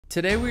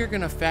Today we are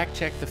going to fact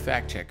check the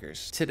fact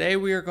checkers. Today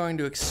we are going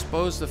to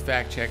expose the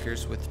fact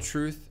checkers with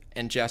truth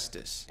and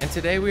justice. And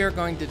today we are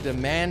going to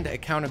demand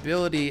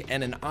accountability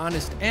and an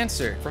honest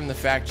answer from the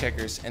fact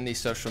checkers and these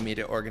social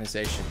media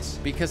organizations.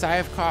 Because I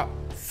have caught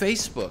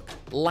Facebook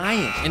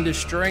lying and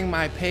destroying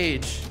my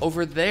page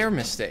over their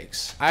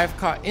mistakes. I have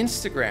caught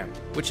Instagram,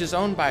 which is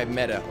owned by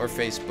Meta or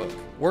Facebook,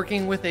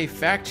 working with a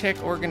fact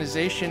check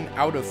organization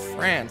out of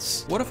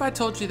France. What if I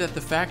told you that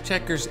the fact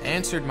checkers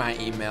answered my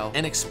email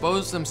and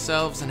exposed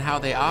themselves and how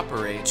they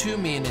operate to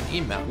me in an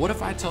email? What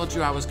if I told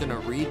you I was gonna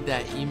read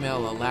that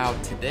email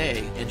aloud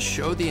today and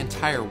show the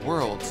entire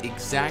world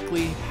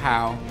exactly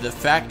how the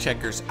fact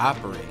checkers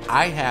operate?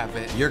 I have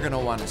it, you're gonna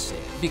wanna see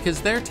it.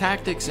 Because their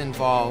tactics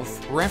involve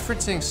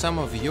referencing some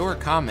of your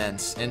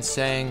comments and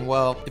saying,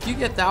 well, if you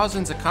get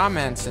thousands of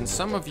comments and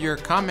some of your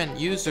comment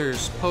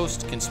users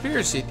post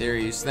conspiracy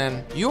theories,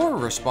 then you're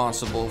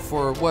responsible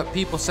for what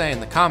people say in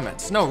the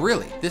comments. No,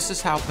 really, this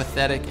is how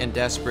pathetic and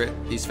desperate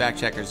these fact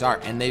checkers are,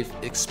 and they've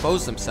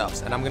exposed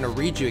themselves, and I'm gonna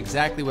read you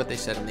exactly what they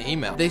said in the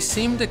email. They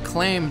seem to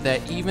claim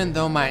that even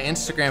though my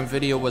Instagram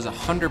video was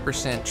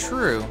 100%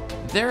 true,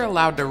 they're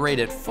allowed to rate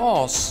it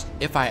false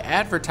if I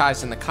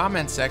advertise in the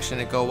comment section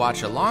to go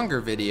watch a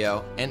longer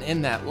video, and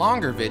in that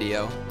longer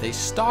video, they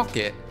stalk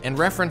it and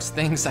reference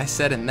things I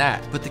said in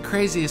that. But the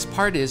craziest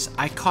part is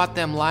I caught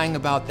them lying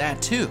about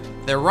that too.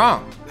 They're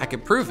wrong. I can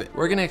prove it.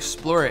 We're gonna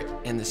explore it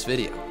in this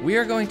video. We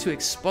are going to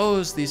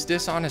expose these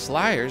dishonest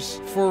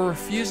liars for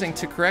refusing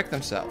to correct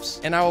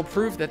themselves. And I will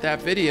prove that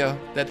that video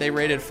that they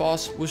rated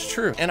false was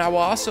true. And I will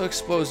also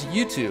expose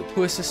YouTube,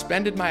 who has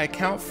suspended my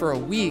account for a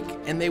week,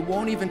 and they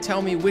won't even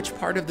tell me which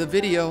part of the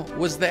video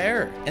was the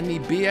error. And the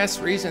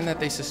BS reason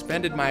that they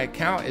suspended my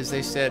account is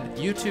they said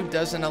YouTube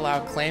doesn't allow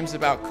claims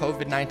about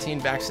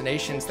COVID-19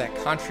 vaccinations that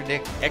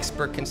contradict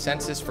expert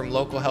consensus from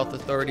local health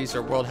authorities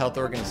or World Health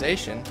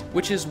Organization,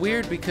 which is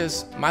weird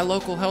because my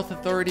local health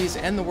authorities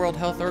and the World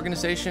Health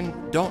Organization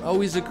don't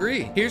always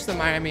agree. Here's the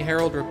Miami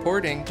Herald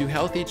reporting, do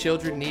healthy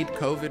children need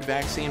COVID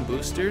vaccine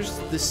boosters?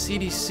 The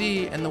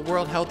CDC and the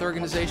World Health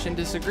Organization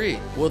disagree.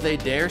 Will they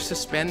dare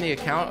suspend the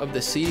account of the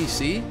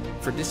CDC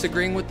for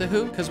disagreeing with the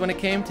WHO? Because when it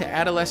came to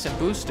adolescent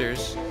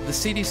boosters, the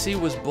CDC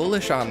was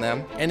bullish on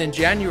them, and in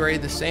January,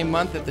 the same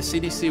month that the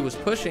CDC was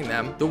pushing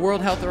them, the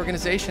World Health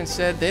Organization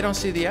said they don't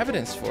see the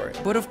evidence for it.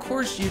 But of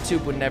course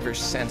YouTube would never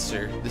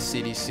censor the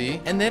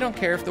CDC, and they don't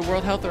care if the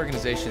World Health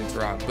Organization is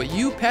wrong. But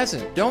you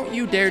peasant, don't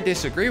you dare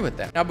disagree with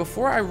them. Now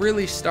before I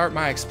really start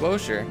my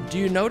exposure, do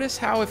you notice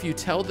how if you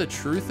tell the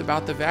truth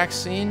about the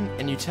vaccine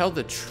and you tell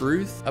the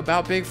truth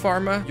about Big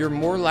Pharma, you're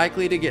more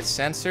likely to get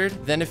censored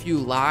than if you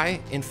lie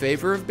in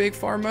favor of Big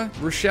Pharma?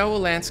 Rochelle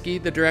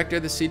Walensky, the director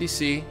of the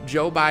CDC,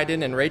 Joe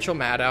Biden, and Rachel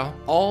Maddow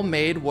all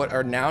made what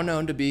are now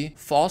known to be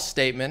false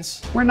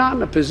statements. We're not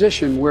in a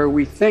position where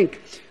we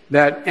think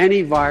that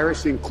any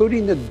virus,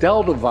 including the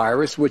Delta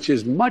virus, which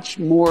is much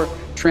more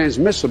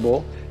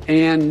transmissible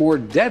and more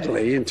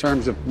deadly in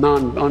terms of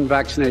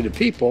unvaccinated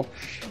people,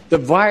 the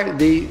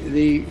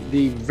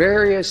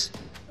various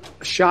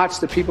shots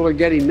that people are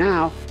getting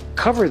now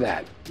cover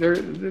that.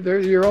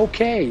 You're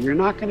okay. You're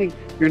not going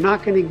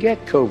to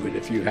get COVID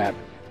if you have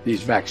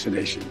these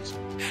vaccinations.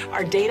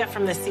 Our data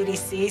from the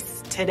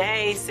CDC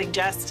today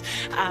suggests,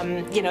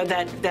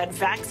 that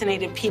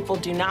vaccinated people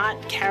do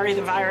not carry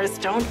the virus,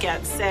 don't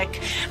get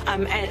sick,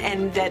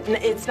 and that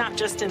it's not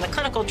just in the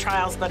clinical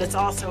trials, but it's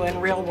also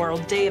in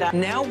real-world data.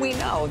 Now we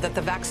know that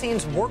the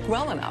vaccines work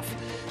well enough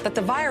that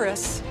the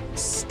virus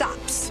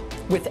stops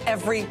with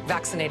every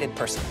vaccinated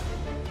person.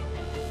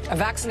 A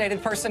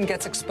vaccinated person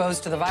gets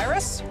exposed to the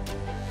virus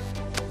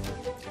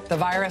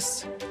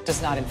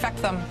does not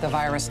infect them. The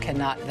virus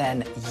cannot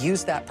then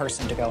use that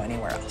person to go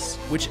anywhere else.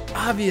 Which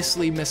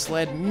obviously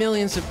misled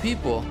millions of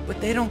people,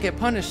 but they don't get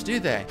punished, do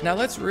they? Now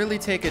let's really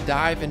take a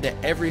dive into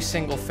every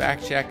single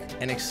fact check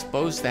and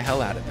expose the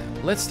hell out of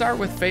them. Let's start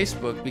with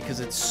Facebook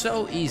because it's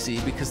so easy,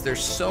 because they're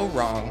so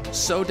wrong,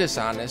 so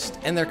dishonest,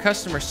 and their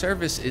customer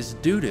service is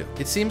doo-doo.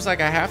 It seems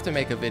like I have to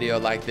make a video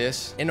like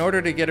this in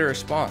order to get a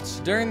response.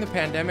 During the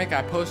pandemic,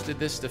 I posted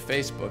this to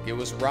Facebook. It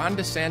was Ron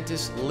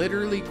DeSantis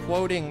literally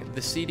quoting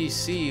the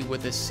CDC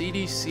with a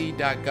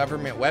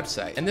cdc.government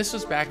website. And this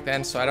was back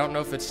then, so I don't know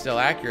if it's still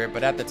accurate,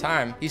 but at the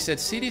time, he said,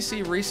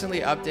 CDC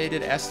recently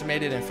updated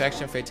estimated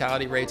infection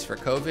fatality rates for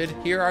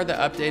COVID. Here are the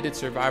updated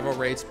survival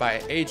rates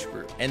by age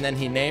group. And then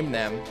he named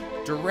them,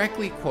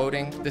 directly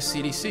quoting the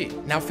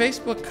CDC. Now,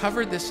 Facebook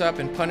covered this up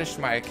and punished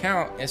my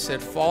account and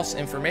said false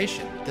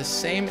information. The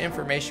same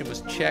information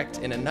was checked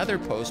in another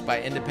post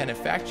by independent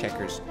fact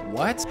checkers.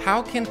 What?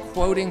 How can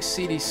quoting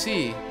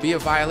CDC be a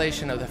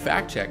violation of the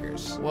fact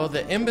checkers? Well,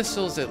 the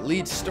imbeciles that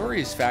lead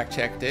stories just fact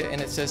checked it, and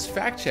it says,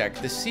 fact check,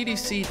 the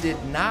CDC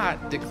did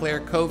not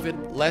declare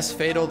COVID less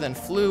fatal than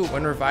flu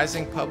when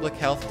revising public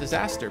health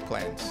disaster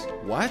plans.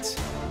 What?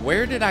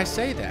 Where did I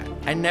say that?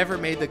 I never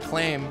made the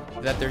claim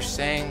that they're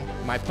saying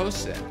my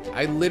post said.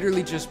 I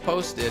literally just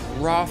posted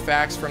raw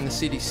facts from the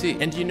CDC.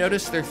 And do you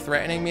notice they're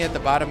threatening me at the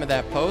bottom of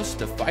that post?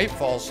 To fight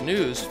false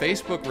news,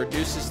 Facebook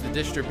reduces the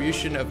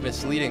distribution of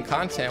misleading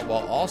content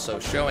while also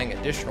showing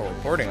additional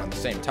reporting on the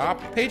same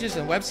topic. Pages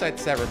and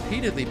websites that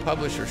repeatedly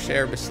publish or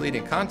share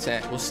misleading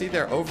content will see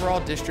their overall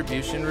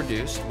distribution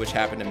reduced, which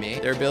happened to me,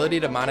 their ability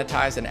to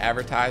monetize and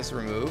advertise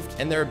removed,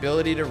 and their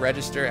ability to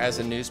register as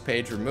a news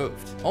page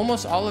removed.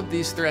 Almost all of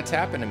these threats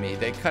happened to me.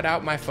 They cut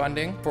out my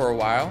funding for a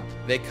while.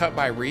 They cut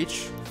my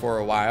reach for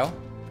a while.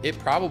 It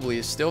probably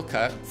is still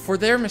cut for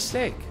their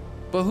mistake.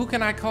 But who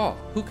can I call?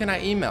 Who can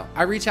I email?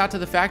 I reach out to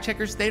the fact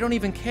checkers, they don't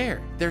even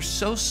care. They're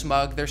so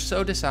smug, they're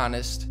so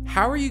dishonest.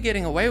 How are you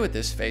getting away with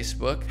this,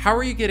 Facebook? How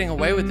are you getting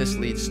away with this,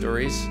 lead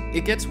stories?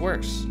 It gets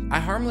worse. I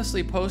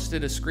harmlessly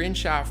posted a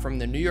screenshot from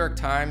the New York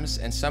Times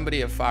and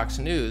somebody at Fox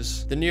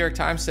News. The New York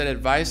Times said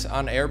advice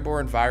on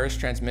airborne virus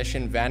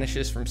transmission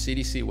vanishes from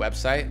CDC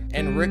website,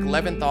 and Rick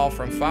Leventhal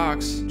from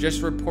Fox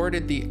just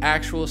reported the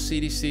actual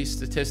CDC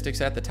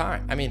statistics at the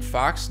time. I mean,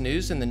 Fox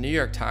News and the New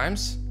York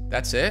Times?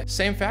 That's it?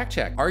 Same fact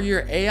check. Are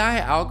your AI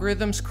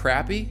algorithms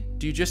crappy?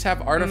 Do you just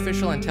have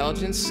artificial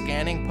intelligence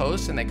scanning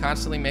posts and they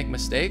constantly make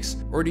mistakes?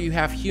 Or do you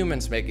have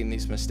humans making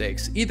these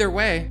mistakes? Either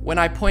way, when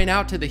I point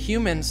out to the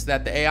humans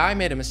that the AI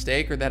made a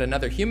mistake or that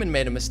another human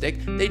made a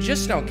mistake, they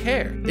just don't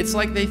care. It's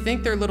like they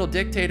think they're little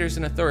dictators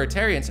and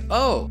authoritarians.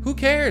 Oh, who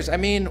cares? I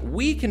mean,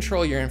 we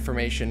control your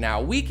information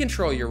now. We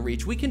control your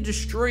reach. We can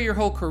destroy your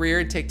whole career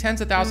and take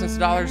tens of thousands of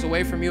dollars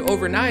away from you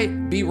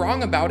overnight. Be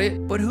wrong about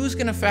it, but who's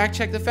gonna fact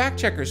check the fact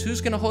checkers?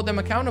 Who's gonna hold them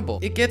accountable?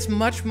 It gets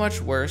much,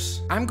 much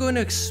worse. I'm going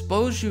to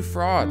expose you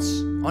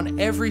frauds on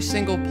every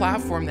single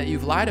platform that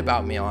you've lied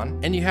about me on,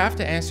 and you have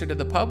to answer to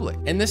the public.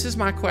 And this is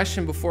my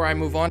question before I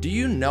move on. Do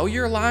you know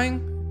you're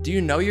lying? Do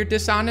you know you're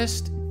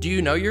dishonest? Do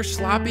you know you're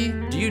sloppy?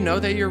 Do you know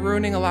that you're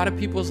ruining a lot of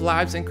people's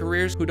lives and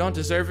careers who don't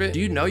deserve it? Do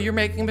you know you're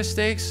making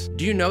mistakes?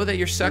 Do you know that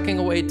you're sucking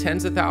away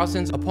tens of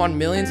thousands upon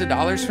millions of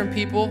dollars from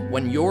people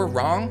when you're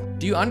wrong?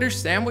 Do you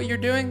understand what you're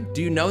doing?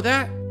 Do you know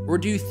that? Or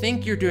do you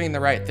think you're doing the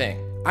right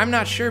thing? I'm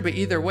not sure, but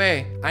either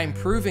way, I'm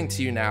proving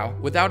to you now,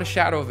 without a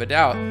shadow of a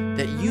doubt,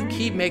 that you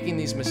keep making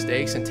these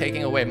mistakes and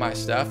taking away my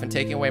stuff and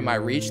taking away my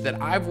reach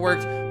that I've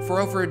worked for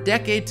over a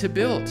decade to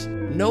build.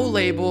 No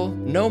label,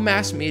 no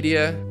mass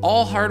media,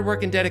 all hard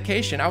work and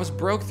dedication. I was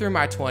broke through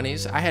my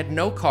 20s. I had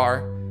no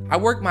car. I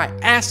worked my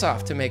ass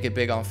off to make it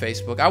big on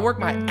Facebook. I worked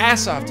my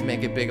ass off to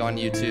make it big on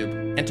YouTube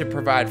and to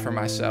provide for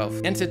myself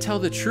and to tell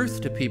the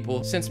truth to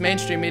people, since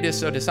mainstream media is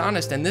so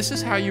dishonest. And this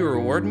is how you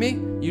reward me?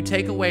 You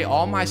take away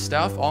all my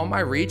stuff, all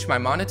my reach, my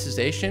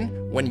monetization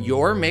when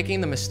you're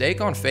making the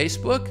mistake on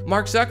Facebook?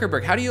 Mark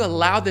Zuckerberg, how do you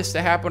allow this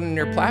to happen on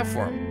your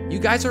platform? You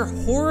guys are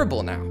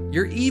horrible now.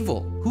 You're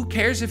evil. Who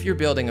cares if you're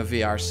building a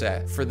VR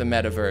set for the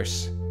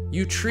metaverse?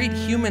 You treat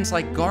humans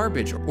like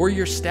garbage, or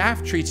your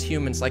staff treats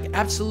humans like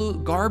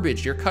absolute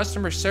garbage. Your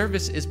customer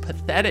service is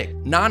pathetic,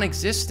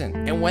 non-existent.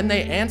 And when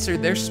they answer,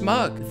 they're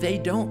smug. They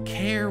don't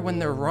care when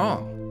they're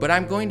wrong. But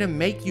I'm going to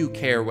make you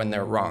care when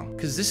they're wrong,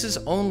 because this is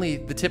only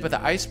the tip of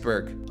the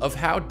iceberg of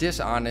how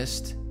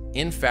dishonest,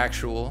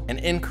 infactual, and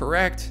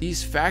incorrect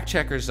these fact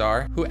checkers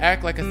are who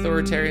act like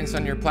authoritarians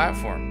on your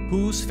platform.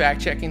 Who's fact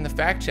checking the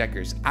fact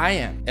checkers? I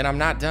am, and I'm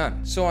not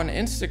done. So on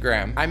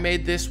Instagram, I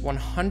made this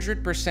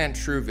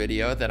 100% true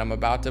video that I'm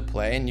about to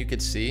play, and you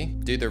could see,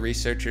 do the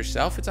research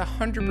yourself. It's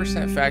 100%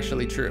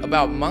 factually true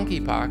about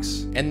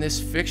monkeypox and this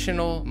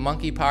fictional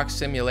monkeypox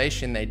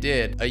simulation they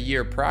did a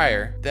year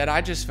prior that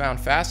I just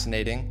found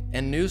fascinating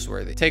and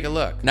newsworthy. Take a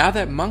look. Now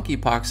that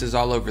monkeypox is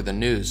all over the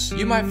news,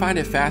 you might find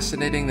it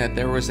fascinating that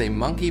there was a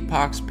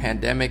monkeypox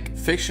pandemic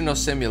fictional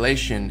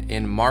simulation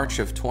in March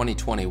of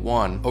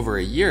 2021, over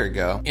a year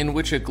ago, in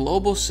which a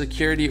global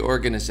security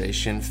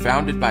organization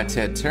founded by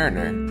Ted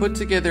Turner put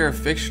together a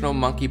fictional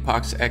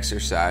monkeypox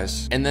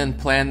exercise and then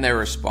planned their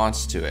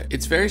response to it.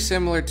 It's very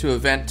similar to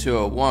Event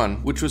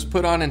 201, which was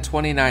put on in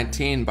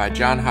 2019 by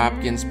Johns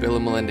Hopkins, Bill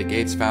and Melinda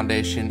Gates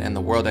Foundation, and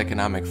the World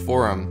Economic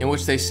Forum, in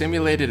which they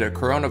simulated a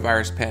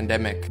coronavirus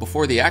pandemic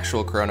before the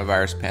actual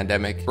coronavirus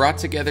pandemic, brought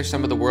together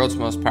some of the world's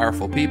most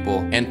powerful people,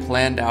 and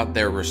planned out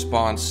their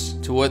response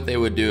to what they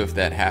would do if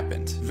that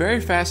happened.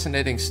 Very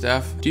fascinating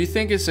stuff. Do you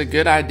think it's a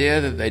good idea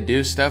that they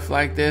do stuff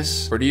like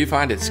this, or do you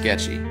find it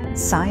sketchy?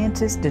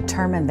 Scientists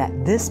determined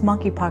that this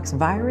monkeypox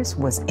virus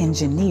was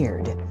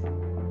engineered.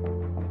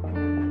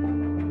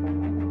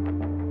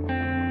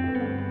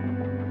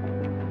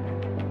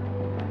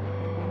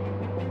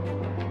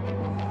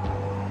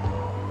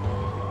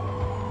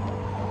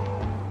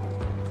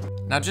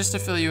 Now, just to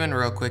fill you in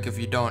real quick if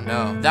you don't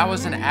know, that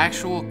was an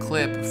actual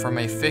clip from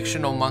a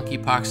fictional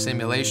monkeypox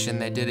simulation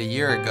they did a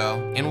year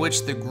ago, in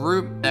which the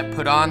group that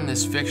put on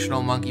this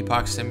fictional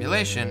monkeypox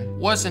simulation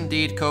was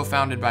indeed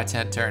co-founded by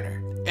Ted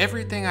Turner.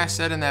 Everything I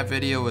said in that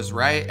video was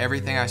right.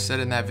 Everything I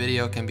said in that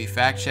video can be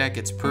fact-checked.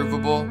 It's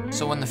provable.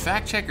 So when the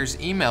fact checkers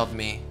emailed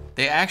me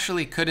They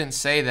actually couldn't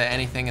say that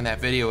anything in that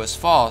video was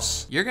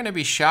false. You're gonna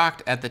be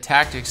shocked at the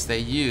tactics they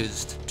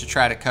used to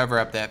try to cover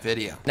up that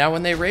video. Now,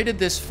 when they rated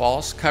this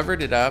false,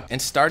 covered it up,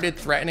 and started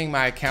threatening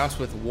my accounts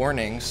with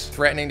warnings,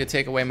 threatening to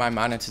take away my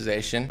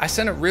monetization, I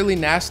sent a really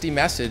nasty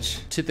message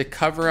to the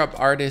cover-up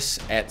artists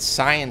at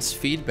Science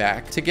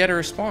Feedback to get a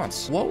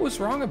response. What was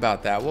wrong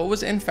about that? What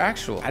was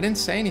infactual? I didn't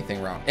say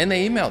anything wrong. And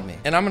they emailed me,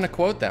 and I'm gonna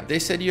quote them. They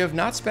said, "You have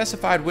not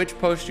specified which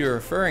post you're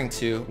referring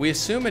to. We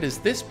assume it is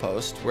this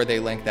post," where they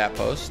link that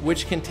post,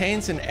 "which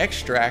contains an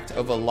extract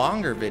of a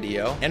longer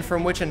video and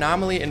from which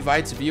Anomaly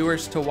invites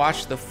viewers to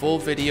watch the full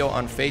video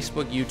on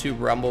Facebook, YouTube,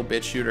 Rumble,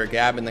 BitChute, or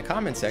Gab in the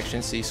comment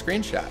section. See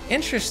screenshot."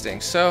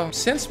 Interesting. So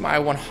since my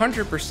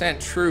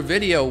 100% true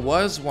video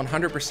was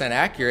 100%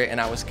 accurate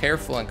and I was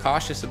careful and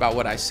cautious about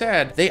what I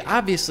said, they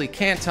obviously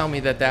can't tell me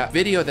that that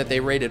video that they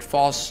rated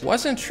false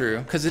wasn't true,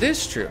 because it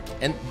is true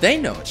and they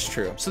know it's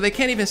true. So they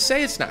can't even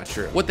say it's not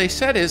true. What they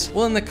said is,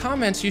 well, in the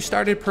comments you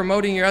started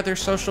promoting your other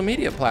social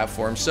media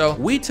platforms, so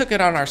we took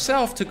it on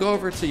ourselves to go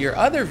over to your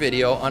other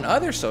video on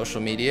other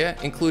social media,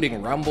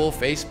 including Rumble,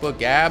 Facebook,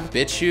 Gab,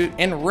 BitChute,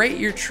 and rate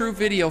your true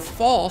video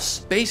false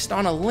based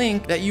on a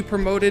link that you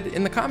promoted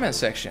in the comment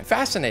section.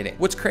 Fascinating.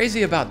 What's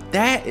crazy about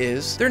that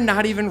is they're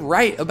not even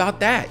right about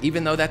that,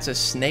 even though that's a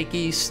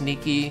snaky,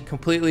 sneaky,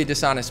 completely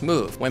dishonest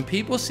move. When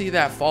people see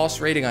that false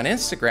rating on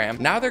Instagram,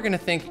 now they're gonna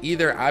think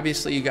either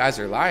obviously you guys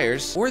are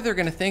liars, or they're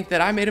gonna think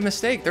that I made a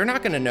mistake. They're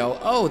not gonna know,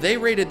 oh, they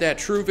rated that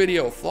true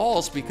video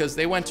false because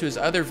they went to his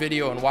other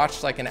video and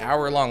watched like an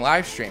hour-long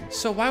live stream.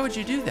 So why would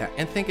you do that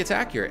and think it's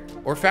accurate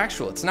or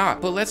factual? It's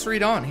not. But let's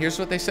read on. Here's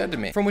what they said to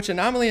me. "From which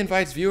Anomaly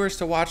invites viewers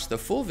to watch the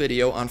full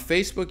video on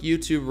Facebook,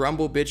 YouTube,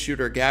 Rumble, BitChute,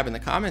 or Gab in the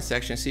comment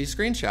section. See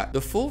screenshot.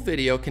 The full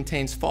video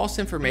contains false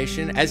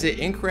information as it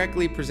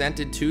incorrectly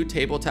presented 2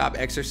 tabletop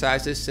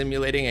exercises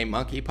simulating a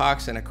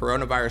monkeypox and a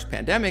coronavirus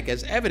pandemic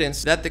as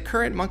evidence that the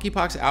current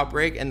monkeypox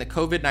outbreak and the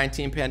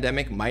COVID-19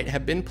 pandemic might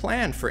have been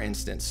planned, for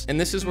instance." And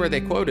this is where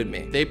they quoted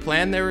me. They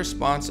planned their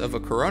response of a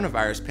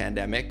coronavirus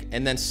pandemic,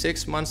 and then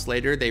 6 months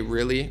later, they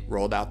really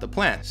rolled out the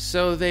plan.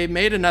 So they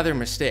made another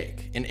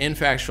mistake, an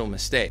infactual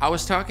mistake. I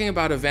was talking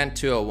about Event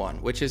 201,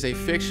 which is a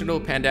fictional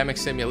pandemic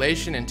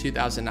simulation in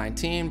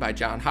 2019 by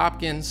Johns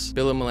Hopkins,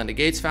 Bill and Melinda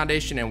Gates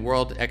Foundation, and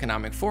World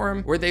Economic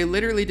Forum, where they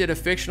literally did a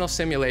fictional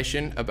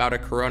simulation about a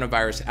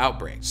coronavirus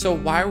outbreak. So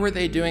why were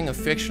they doing a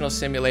fictional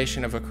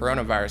simulation of a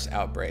coronavirus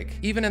outbreak?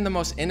 Even in the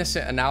most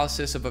innocent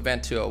analysis of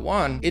Event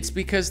 201, it's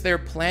because they're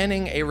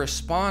planning a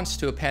response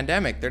to a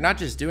pandemic. They're not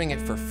just doing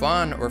it for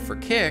fun or for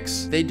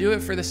kicks. They do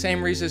it for the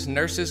same reasons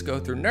nurses go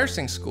through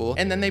nursing school,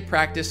 and then they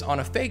practice on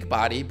a fake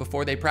body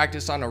before they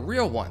practice on a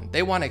real one.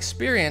 They want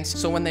experience,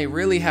 so when they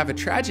really have a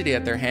tragedy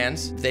at their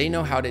hands, they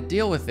know how to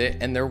deal with it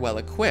and they're well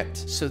equipped.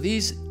 So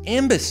these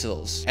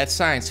imbeciles at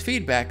Science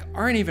Feedback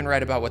aren't even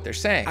right about what they're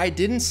saying. I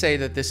didn't say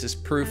that this is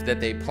proof that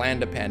they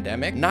planned a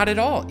pandemic. Not at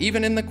all.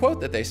 Even in the quote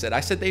that they said, I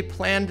said they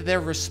planned their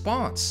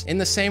response. In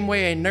the same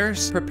way a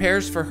nurse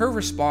prepares for her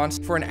response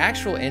for an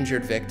actual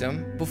injured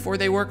victim before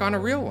they work on a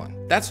real one.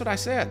 That's what I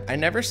said. I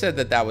never said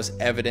that that was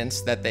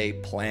evidence that they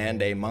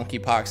planned a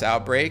monkeypox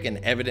outbreak and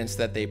evidence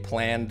that they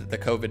planned the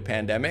COVID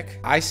pandemic.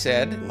 I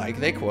said, like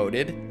they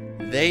quoted,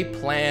 they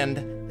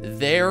planned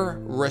their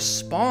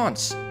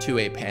response to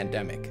a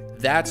pandemic.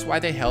 That's why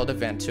they held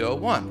Event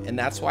 201. And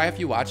that's why if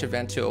you watch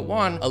Event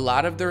 201, a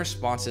lot of the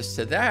responses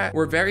to that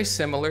were very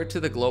similar to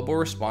the global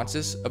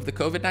responses of the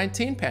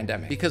COVID-19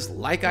 pandemic. Because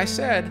like I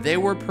said, they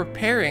were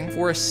preparing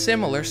for a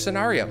similar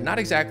scenario. Not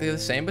exactly the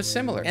same, but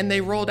similar. And they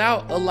rolled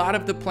out a lot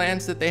of the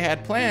plans that they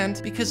had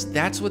planned because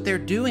that's what they're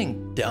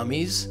doing,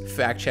 dummies,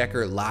 fact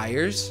checker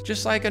liars.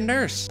 Just like a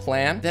nurse.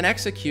 Plan, then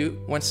execute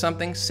when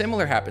something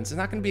similar happens. It's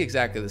not gonna be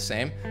exactly the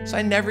same. So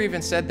I never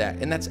even said that.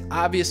 And that's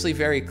obviously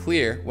very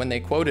clear when they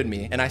quoted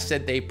me. And I said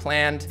they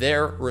planned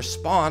their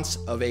response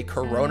of a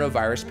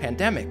coronavirus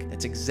pandemic.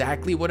 That's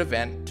exactly what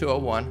Event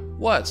 201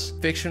 was.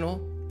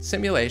 Fictional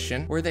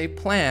simulation where they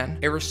plan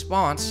a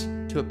response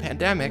to a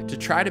pandemic to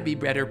try to be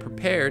better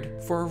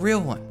prepared for a real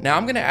one. Now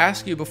I'm gonna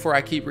ask you before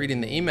I keep reading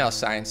the email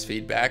Science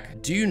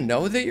Feedback, do you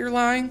know that you're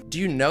lying? Do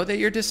you know that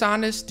you're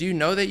dishonest? Do you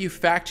know that you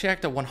fact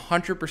checked a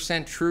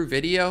 100% true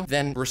video,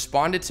 then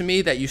responded to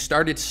me that you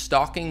started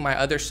stalking my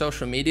other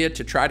social media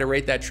to try to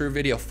rate that true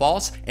video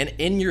false, and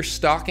in your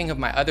stalking of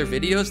my other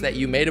videos that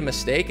you made a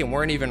mistake and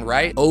weren't even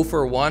right? 0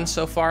 for 1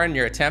 so far in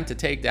your attempt to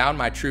take down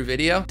my true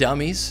video?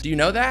 Dummies. Do you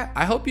know that?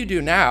 I hope you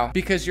do now,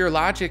 because your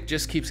logic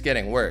just keeps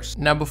getting worse.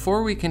 Now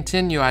before we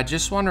continue, I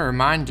just want to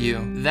remind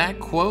you, that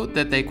quote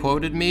that they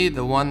quoted me,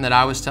 the one that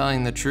I was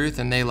telling the truth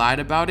and they lied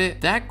about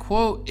it, that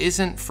quote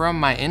isn't from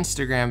my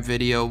Instagram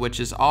video, which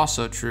is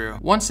also true.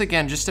 Once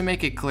again, just to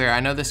make it clear,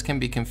 I know this can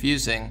be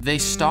confusing, they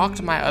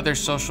stalked my other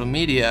social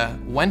media,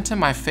 went to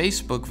my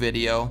Facebook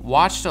video,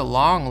 watched a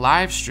long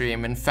live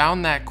stream, and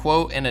found that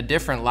quote in a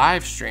different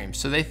live stream.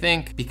 So they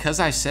think because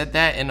I said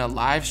that in a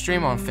live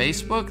stream on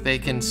Facebook, they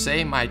can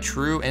say my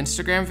true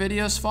Instagram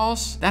video is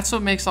false? That's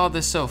what makes all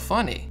this so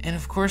funny. And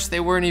of course,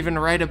 they weren't even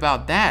even right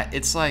about that.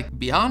 It's like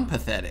beyond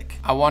pathetic.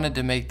 I wanted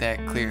to make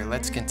that clear.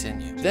 Let's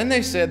continue. Then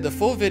they said the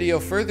full video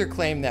further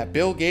claimed that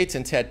Bill Gates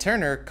and Ted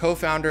Turner,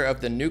 co-founder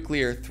of the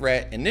Nuclear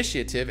Threat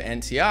Initiative,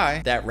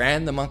 NTI, that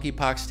ran the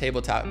monkeypox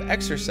tabletop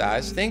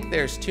exercise, think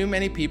there's too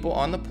many people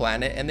on the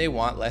planet and they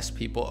want less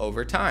people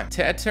over time.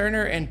 Ted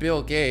Turner and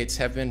Bill Gates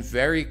have been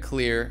very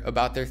clear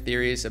about their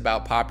theories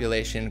about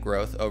population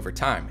growth over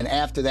time. And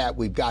after that,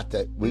 we've got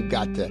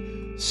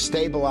to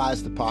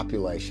stabilize the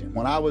population.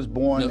 When I was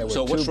born, there were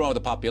so what's wrong with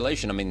the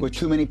population? I mean, with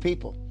too many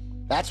people.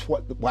 That's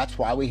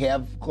why we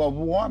have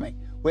global warming.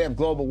 We have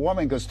global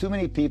warming because too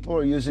many people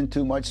are using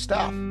too much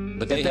stuff.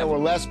 But if there were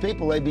less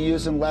people, they'd be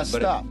using less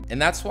stuff. And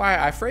that's why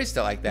I phrased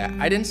it like that.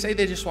 I didn't say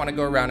they just want to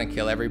go around and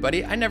kill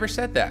everybody. I never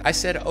said that. I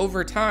said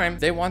over time,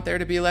 they want there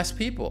to be less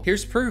people.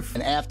 Here's proof.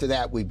 And after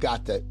that, we've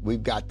got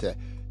to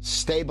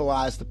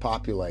stabilize the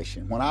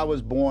population. When I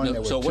was born,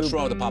 there were what's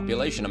wrong with the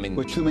population? I mean,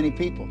 with too many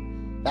people.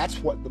 That's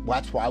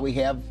why we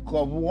have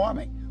global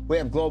warming. We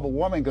have global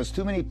warming because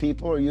too many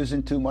people are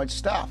using too much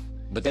stuff.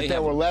 But if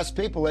there were less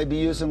people, they'd be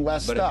using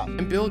less stuff.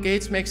 And Bill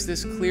Gates makes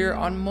this clear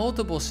on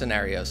multiple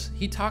scenarios.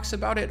 He talks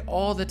about it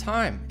all the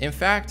time. In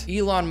fact,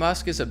 Elon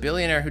Musk is a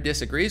billionaire who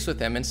disagrees with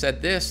him and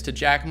said this to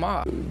Jack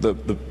Ma.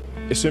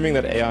 Assuming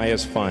that AI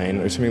is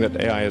fine, assuming that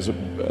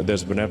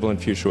there's a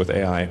benevolent future with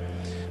AI,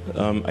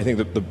 I think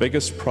that the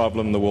biggest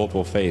problem the world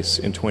will face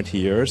in 20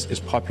 years is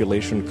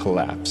population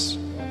collapse.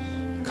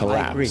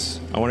 I agree.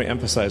 I want to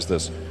emphasize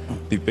this.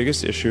 The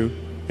biggest issue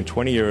in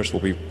 20 years will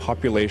be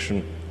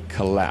population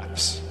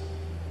collapse.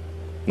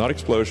 Not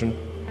explosion,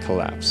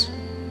 collapse.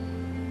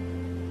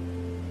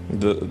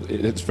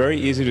 It's very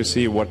easy to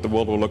see what the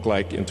world will look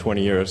like in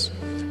 20 years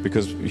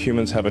because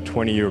humans have a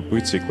 20-year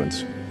boot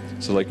sequence.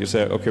 So like you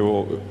say, okay,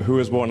 well, who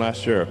was born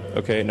last year?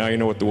 Okay, now you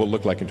know what the world will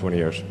look like in 20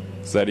 years.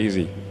 It's that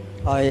easy.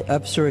 I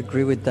absolutely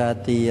agree with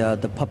that.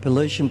 The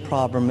population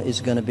problem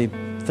is going to be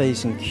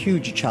facing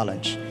huge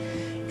challenge.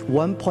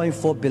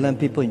 1.4 billion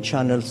people in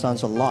China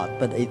sounds a lot,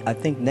 but I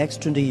think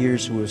next 20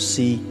 years we'll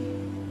see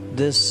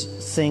this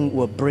thing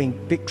will bring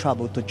big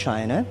trouble to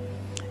China,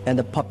 and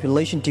the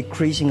population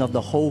decreasing of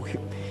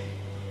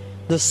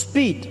the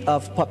speed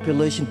of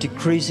population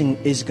decreasing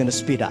is going to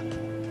speed up.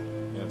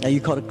 And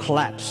you call it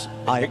collapse.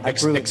 I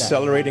agree with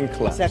accelerating that.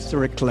 Collapse.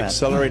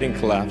 Accelerating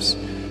collapse.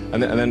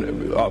 And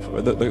then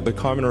the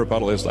common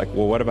rebuttal is like,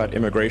 well, what about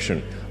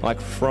immigration? Like,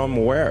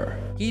 from where?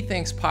 He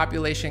thinks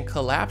population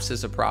collapse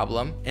is a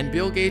problem, and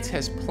Bill Gates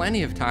has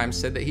plenty of times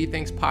said that he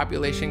thinks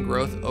population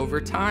growth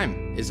over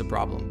time is a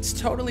problem. It's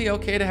totally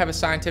okay to have a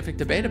scientific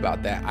debate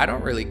about that. I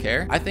don't really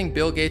care. I think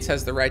Bill Gates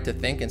has the right to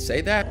think and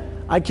say that.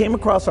 I came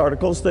across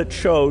articles that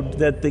showed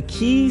that the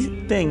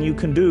key thing you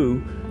can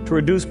do to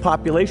reduce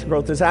population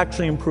growth is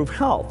actually improve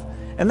health.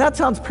 And that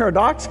sounds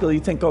paradoxical. You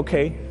think,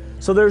 okay,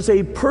 so there's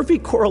a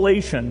perfect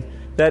correlation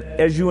that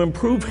as you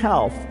improve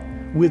health,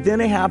 within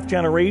a half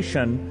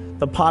generation,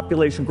 the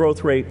population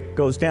growth rate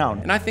goes down.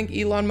 And I think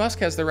Elon Musk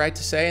has the right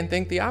to say and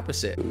think the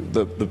opposite.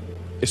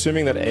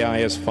 Assuming that AI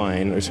is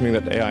fine, assuming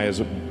that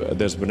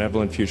there's a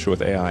benevolent future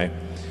with AI,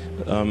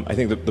 I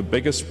think that the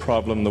biggest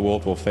problem the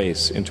world will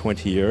face in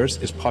 20 years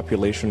is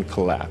population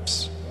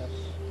collapse.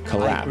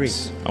 I agree.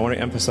 I want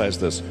to emphasize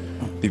this.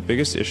 The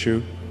biggest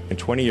issue in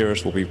 20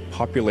 years will be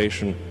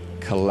population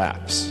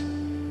collapse.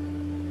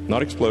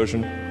 Not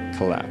explosion,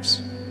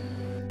 collapse.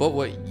 But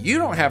what you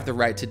don't have the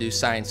right to do,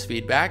 Science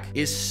Feedback,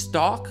 is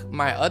stalk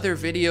my other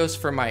videos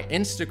for my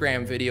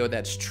Instagram video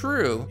that's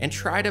true and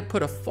try to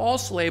put a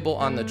false label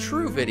on the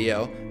true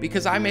video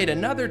because I made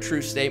another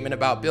true statement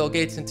about Bill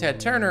Gates and Ted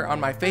Turner on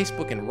my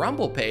Facebook and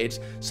Rumble page,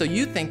 so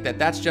you think that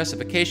that's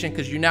justification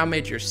because you now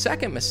made your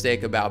second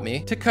mistake about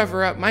me to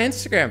cover up my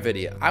Instagram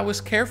video. I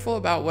was careful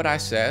about what I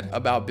said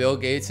about Bill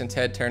Gates and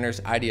Ted Turner's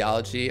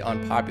ideology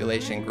on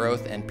population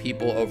growth and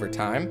people over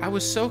time. I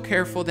was so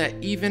careful that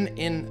even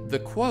in the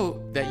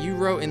quote that you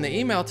wrote in the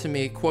email to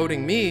me,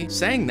 quoting me,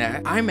 saying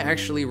that, I'm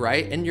actually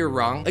right and you're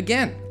wrong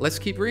again. Let's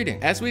keep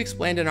reading. As we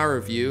explained in our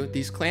review,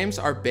 these claims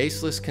are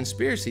baseless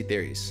conspiracy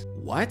theories.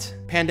 What?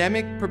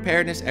 Pandemic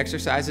preparedness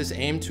exercises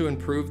aim to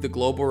improve the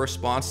global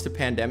response to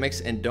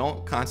pandemics and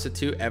don't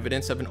constitute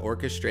evidence of an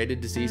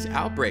orchestrated disease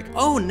outbreak.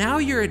 Oh, now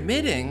you're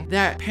admitting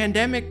that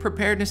pandemic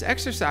preparedness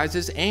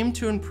exercises aim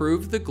to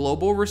improve the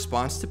global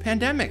response to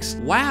pandemics.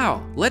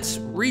 Wow. Let's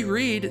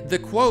reread the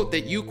quote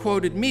that you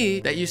quoted me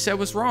that you said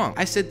was wrong.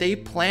 I said they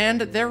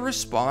planned their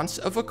response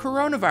of a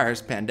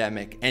coronavirus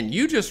pandemic, and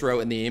you just wrote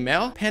in the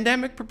email,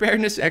 pandemic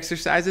preparedness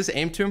exercises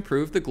aim to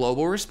improve the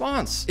global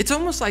response. It's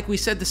almost like we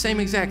said the same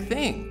exact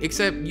thing,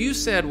 except you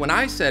said when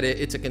I said it,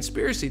 it's a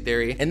conspiracy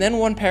theory, and then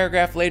one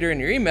paragraph later in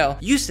your email,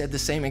 you said the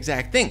same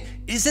exact thing.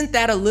 Isn't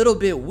that a little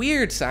bit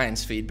weird,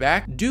 Science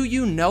Feedback? Do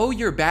you know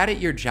you're bad at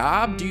your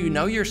job? Do you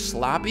know you're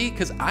sloppy?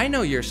 Because I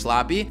know you're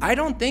sloppy. I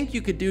don't think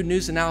you could do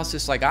news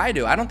analysis like I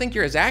do. I don't think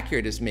you're as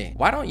accurate as me.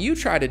 Why don't you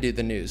try to do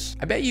the news?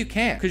 I bet you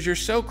can't, because you're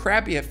so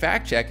crappy at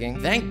fact checking.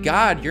 Thank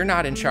God you're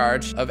not in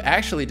charge of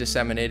actually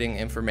disseminating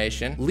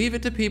information. Leave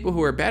it to people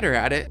who are better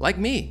at it, like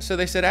me. So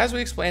they said, as we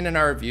explained in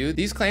our review,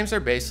 these claims are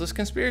baseless baseless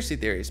conspiracy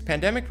theories.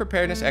 Pandemic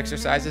preparedness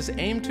exercises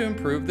aim to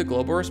improve the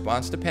global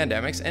response to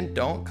pandemics and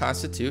don't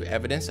constitute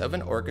evidence of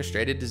an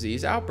orchestrated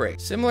disease outbreak.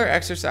 Similar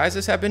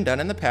exercises have been done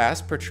in the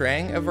past,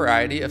 portraying a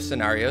variety of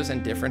scenarios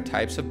and different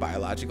types of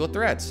biological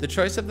threats. The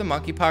choice of the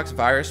monkeypox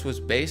virus was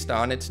based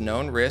on its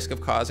known risk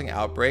of causing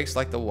outbreaks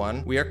like the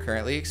one we are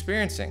currently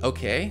experiencing.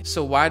 Okay,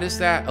 so why does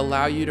that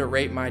allow you to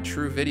rate my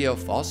true video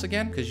false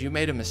again? Because you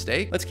made a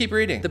mistake? Let's keep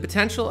reading. The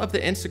potential of the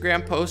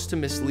Instagram post to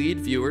mislead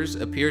viewers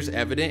appears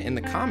evident in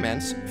the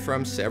comments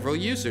from several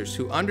users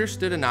who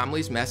understood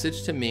Anomaly's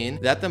message to mean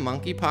that the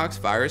monkeypox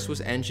virus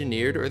was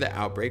engineered or the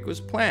outbreak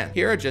was planned.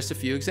 Here are just a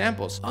few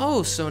examples.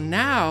 Oh, so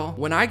now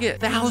when I get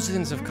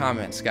thousands of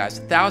comments, guys,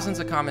 thousands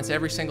of comments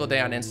every single day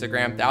on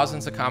Instagram,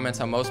 thousands of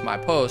comments on most of my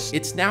posts,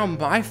 it's now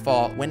my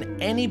fault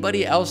when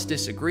anybody else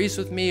disagrees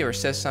with me or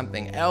says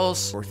something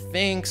else or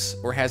thinks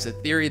or has a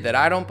theory that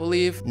I don't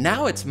believe.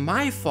 Now it's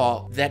my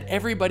fault that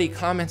everybody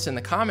comments in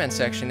the comment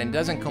section and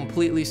doesn't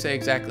completely say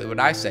exactly what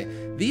I say.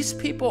 These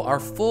people are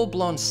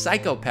full-blown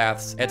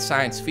psychopaths at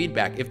Science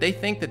Feedback. If they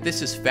think that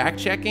this is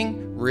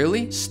fact-checking,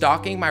 really?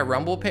 Stalking my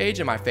Rumble page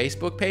and my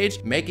Facebook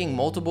page, making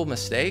multiple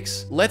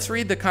mistakes? Let's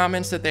read the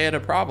comments that they had a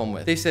problem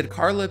with. They said,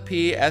 Carla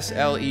P.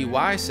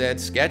 SLEY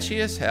said,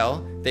 sketchy as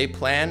hell. They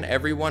plan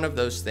every one of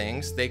those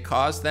things. They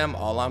cause them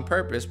all on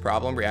purpose.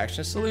 Problem,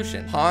 reaction,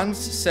 solution.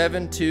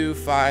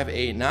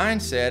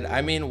 Hans72589 said,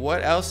 I mean,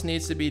 what else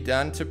needs to be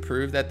done to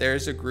prove that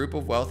there's a group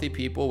of wealthy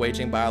people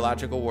waging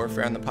biological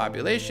warfare on the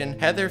population?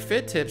 Heather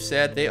FitTip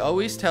said, they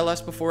always tell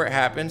us before it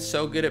happens,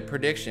 so good at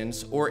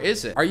predictions, or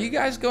is it? Are you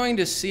guys going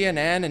to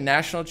CNN and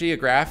National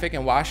Geographic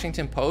and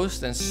Washington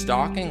Post and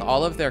stalking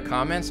all of their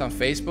comments on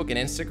Facebook and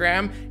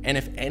Instagram? And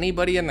if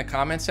anybody in the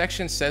comment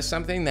section says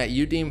something that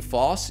you deem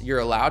false, you're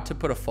allowed to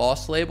put a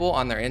false label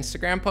on their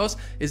Instagram post?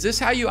 Is this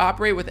how you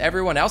operate with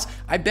everyone else?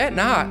 I bet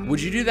not.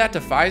 Would you do that to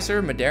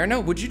Pfizer,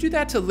 Moderna? Would you do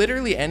that to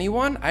literally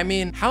anyone? I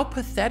mean, how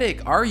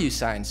pathetic are you,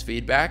 Science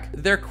Feedback?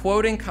 They're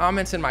quoting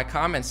comments in my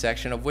comment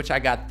section, of which I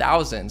got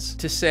thousands,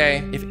 to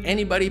say, if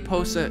anybody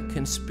posts a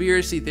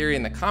conspiracy theory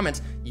in the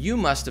comments, you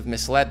must have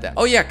misled them.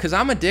 Oh yeah, because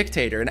I'm a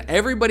dictator and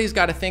everybody's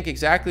got to think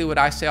exactly what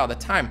I say all the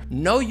time.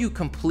 No, you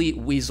complete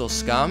weasel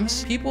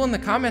scums. People in the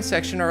comment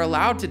section are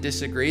allowed to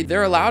disagree.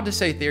 They're allowed to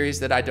say theories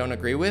that I don't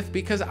agree with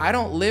because I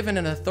don't live in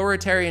an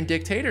authoritarian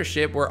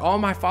dictatorship where all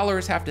my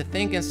followers have to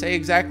think and say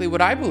exactly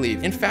what I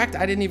believe. In fact,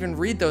 I didn't even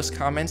read those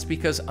comments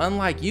because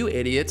unlike you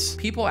idiots,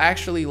 people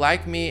actually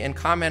like me and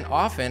comment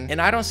often,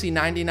 and I don't see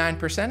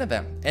 99% of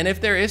them. And if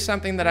there is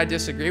something that I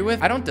disagree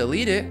with, I don't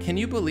delete it. Can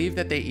you believe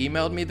that they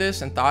emailed me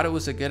this and thought it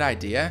was a good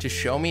idea to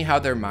show me how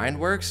their mind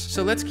works?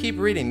 So let's keep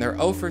reading. They're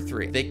 0 for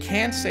 3. They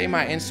can't say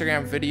my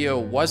Instagram video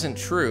wasn't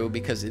true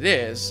because it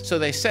is. So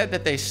they said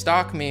that they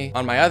stalk me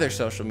on my other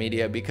social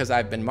media because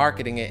I've been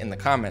marketing it in the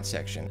comment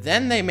section.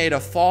 Then they made a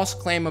false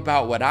claim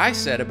about what I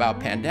said about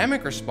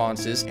pandemic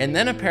responses, and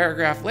then a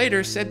paragraph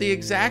later said the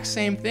exact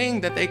same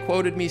thing that they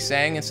quoted me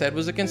saying and said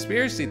was a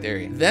conspiracy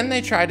theory. Then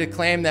they tried to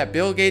claim that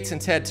Bill Gates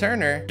and Ted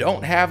Turner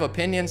don't have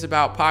opinions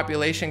about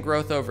population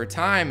growth over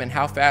time and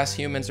how fast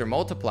humans are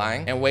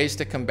multiplying and ways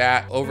to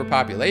combat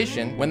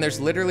overpopulation, when there's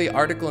literally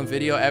article and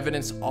video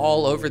evidence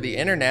all over the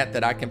internet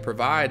that I can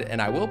provide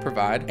and I will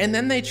provide. And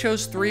then they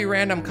chose 3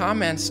 random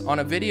comments on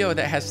a video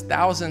that has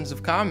thousands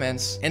of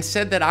comments and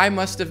said that I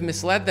must have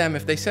misled them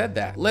if they said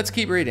that. Let's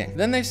keep reading.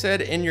 Then they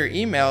said, in your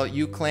email,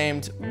 you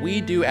claimed we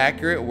do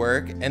accurate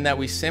work and that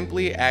we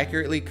simply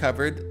accurately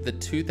covered the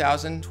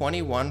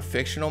 2021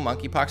 fictional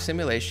monkeypox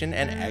simulation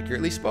and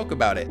accurately spoke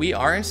about it. We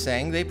aren't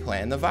saying they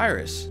planned the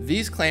virus.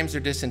 These claims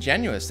are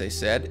disingenuous, they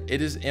said.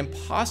 It is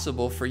impossible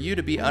for you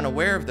to be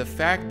unaware of the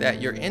fact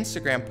that your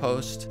Instagram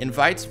post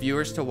invites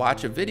viewers to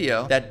watch a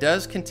video that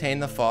does contain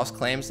the false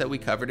claims that we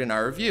covered in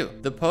our review.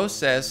 The post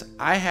says,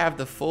 I have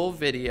the full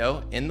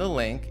video in the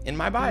link in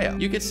my bio.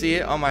 You can see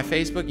it on my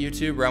Facebook,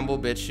 YouTube, Rumble,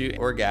 BitChute,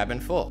 or Gab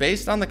in full.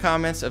 Based on the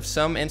comments of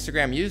some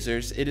Instagram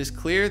users, it is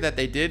clear that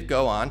they did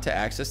go on to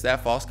access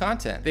that false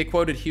content. They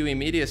quoted Huey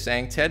Media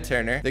saying, Ted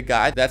Turner, the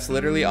guy that's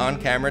literally on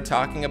camera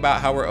talking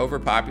about how we're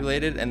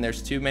overpopulated and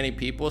there's too many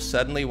people,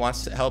 suddenly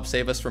wants to help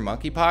save us from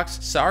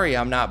monkeypox. Sorry,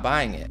 I'm not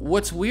buying it.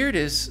 What's weird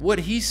is what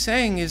he's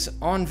saying is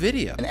on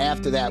video. And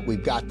after that,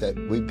 we've got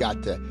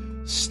to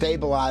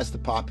stabilize the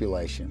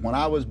population. When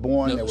I was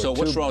born, there were so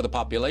what's wrong with the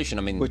population?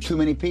 I mean, with too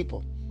many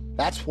people.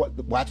 That's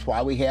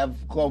why we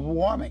have global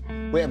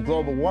warming. We have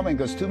global warming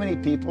because too many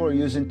people are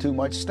using too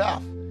much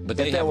stuff. But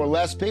if there were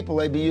less people,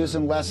 they'd be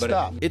using less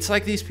stuff. It's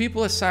like these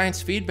people at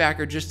Science Feedback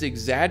are just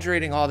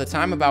exaggerating all the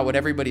time about what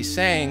everybody's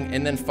saying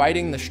and then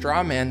fighting the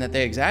straw man that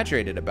they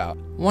exaggerated about.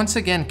 Once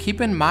again,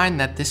 keep in mind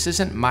that this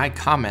isn't my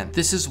comment.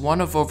 This is one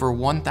of over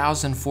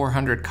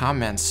 1,400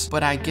 comments.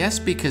 But I guess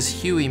because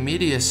Huey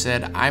Media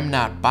said I'm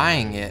not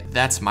buying it,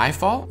 that's my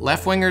fault?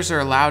 Left-wingers are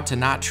allowed to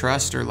not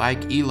trust or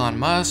like Elon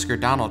Musk or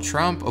Donald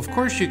Trump. Of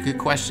course you could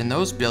question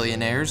those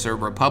billionaires or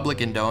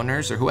Republican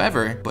donors or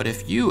whoever, but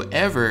if you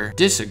ever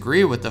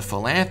disagree with the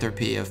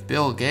philanthropy of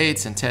Bill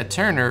Gates and Ted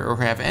Turner or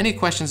have any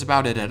questions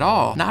about it at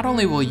all, not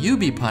only will you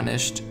be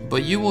punished,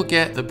 but you will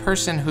get the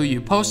person who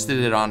you posted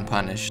it on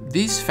punished.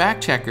 These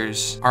fact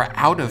checkers are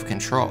out of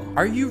control.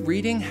 Are you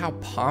reading how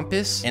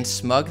pompous and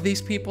smug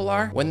these people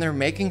are when they're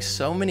making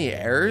so many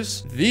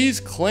errors?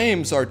 These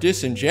claims are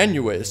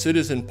disingenuous. It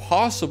is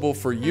impossible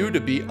for you to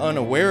be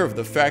unaware of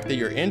the fact that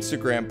your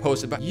Instagram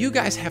posted about. You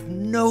guys have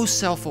no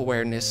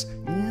self-awareness,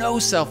 no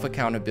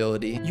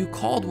self-accountability. You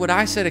called what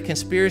I said a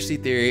conspiracy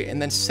theory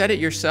and then said it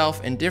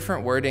yourself in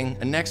different wording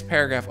a next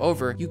paragraph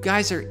over. You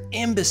guys are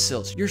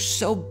imbeciles. You're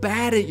so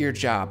bad at your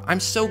job. I'm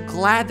so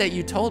glad that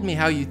you told me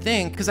how you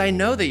think, because I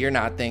know that you're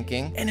not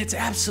thinking, and it's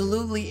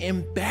absolutely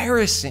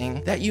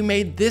embarrassing that you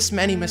made this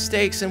many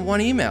mistakes in one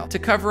email to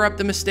cover up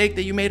the mistake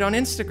that you made on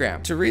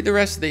Instagram. To read the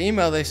rest of the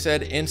email, they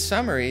said, in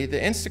summary, the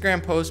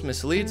Instagram post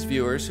misleads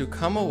viewers who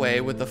come away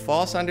with the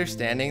false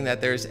understanding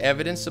that there's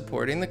evidence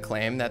supporting the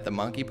claim that the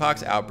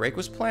monkeypox outbreak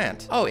was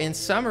planned. Oh, in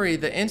summary,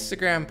 the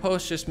Instagram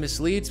post just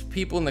misleads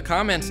people in the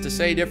comments to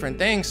say different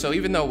things, so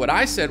even though what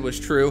I said was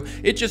true,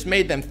 it just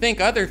made them think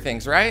other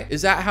things, right?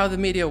 Is that how the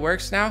media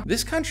works now?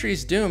 This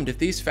country's doomed if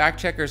these fact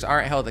checkers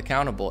aren't held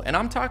accountable, and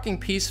I'm talking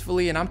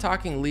peacefully and I'm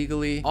talking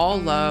legally, all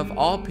love,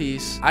 all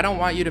peace. I don't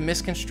want you to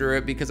misconstrue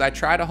it because I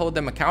try to hold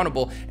them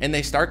accountable and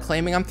they start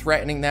claiming I'm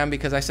threatening them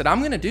because I said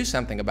I'm gonna do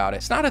something about it.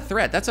 It's not a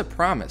threat, that's a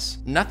promise.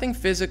 Nothing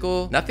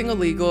physical, nothing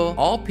illegal,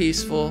 all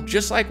peaceful.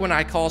 Just like when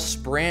I call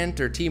Sprint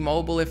or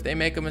T-Mobile if they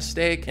make a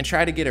mistake and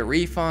try to get a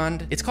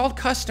refund. It's called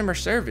customer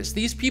service.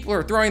 These people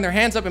are throwing their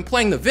hands up and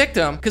playing the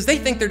victim because they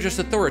think they're just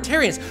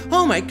authoritarians.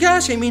 Oh my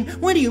gosh, I mean,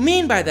 what do you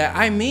mean by that?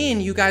 I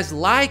mean, you guys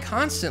lie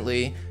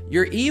constantly.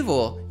 You're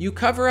evil, you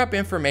cover up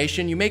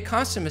information, you make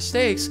constant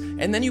mistakes,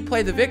 and then you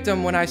play the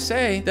victim when I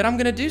say that I'm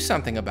gonna do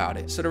something about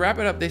it. So to wrap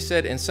it up, they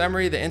said, in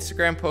summary, the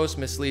Instagram post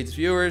misleads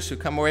viewers who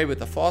come away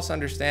with a false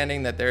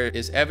understanding that there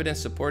is evidence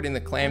supporting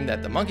the claim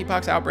that the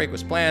monkeypox outbreak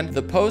was planned.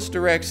 The post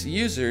directs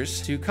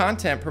users to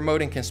content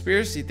promoting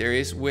conspiracy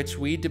theories, which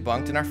we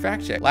debunked in our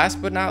fact check.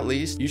 Last but not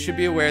least, you should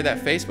be aware that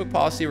Facebook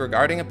policy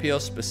regarding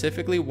appeals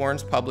specifically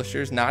warns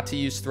publishers not to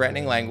use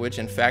threatening language,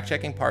 and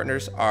fact-checking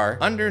partners are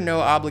under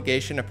no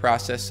obligation to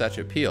process such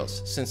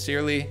appeals.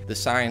 Sincerely, the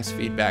Science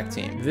Feedback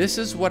Team. This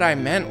is what I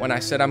meant when I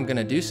said I'm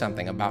gonna do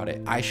something about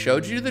it. I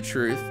showed you the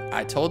truth.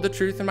 I told the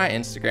truth in my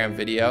Instagram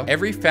video.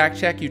 Every fact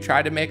check you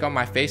try to make on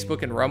my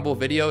Facebook and Rumble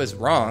video is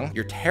wrong.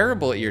 You're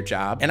terrible at your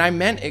job. And I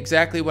meant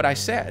exactly what I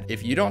said.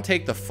 If you don't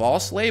take the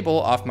false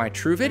label off my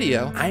true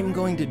video, I'm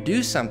going to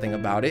do something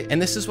about it. And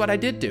this is what I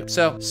did do.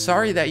 So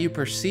sorry that you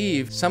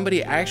perceive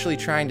somebody actually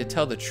trying to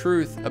tell the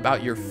truth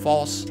about your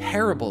false,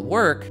 terrible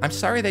work. I'm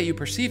sorry that you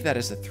perceive that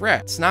as a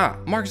threat. It's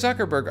not. Mark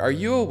Zuckerberg, are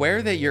you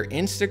aware that your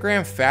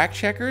Instagram fact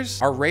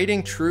checkers are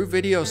rating true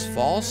videos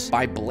false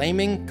by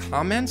blaming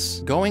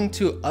comments, going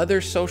to other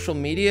social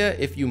media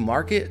if you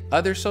market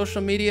other social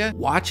media,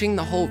 watching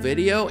the whole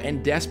video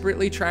and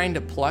desperately trying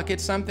to pluck at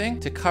something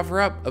to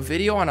cover up a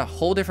video on a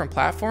whole different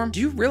platform?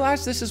 Do you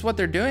realize this is what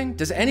they're doing?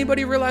 Does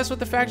anybody realize what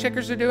the fact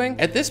checkers are doing?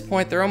 At this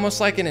point, they're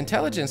almost like an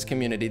intelligence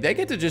community. They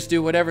get to just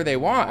do whatever they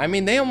want. I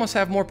mean, they almost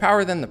have more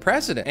power than the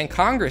president and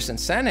Congress and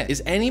Senate.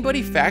 Is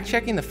anybody fact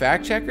checking the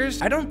fact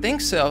checkers? I don't think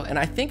so, and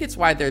I think it's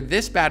why they're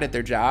this bad at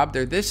their job,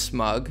 they're this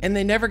smug, and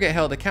they never get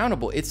held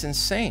accountable. It's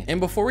insane. And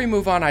before we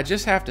move on, I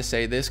just have to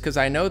say this because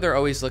I know they're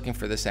always looking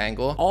for this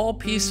angle. All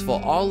peaceful,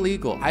 all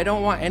legal. I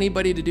don't want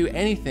anybody to do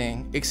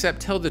anything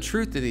except tell the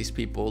truth to these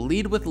people.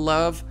 Lead with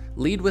love,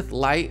 lead with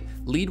light,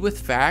 lead with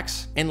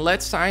facts, and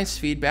let Science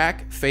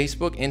Feedback,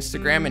 Facebook,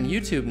 Instagram, and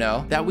YouTube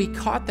know that we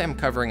caught them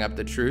covering up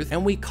the truth,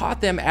 and we caught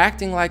them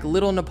acting like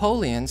little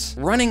Napoleons,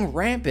 running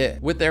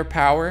rampant with their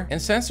power and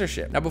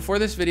censorship. Now, before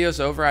this video is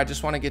over, I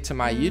just want to get to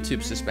my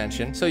YouTube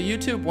suspension. So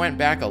YouTube went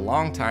back a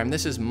long time.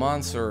 This is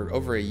months or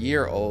over a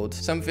year old.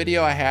 Some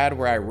video I had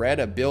where I read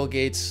a Bill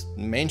Gates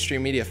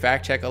mainstream media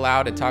fact check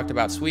aloud and talked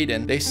about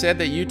Sweden. They said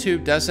that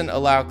YouTube doesn't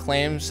allow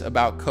claims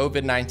about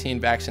COVID-19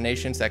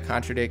 vaccinations that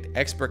contradict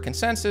expert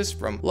consensus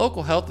from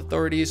local health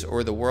authorities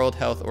or the World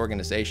Health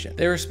Organization.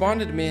 They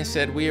responded to me and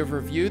said, we have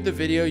reviewed the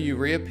video you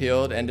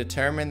reappealed and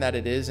determined that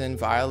it is in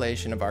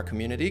violation of our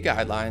community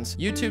guidelines.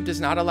 YouTube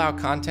does not allow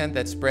content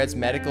that spreads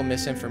medical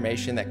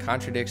misinformation that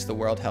contradicts the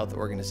World Health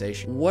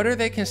Organization. What are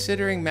they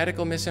considering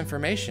medical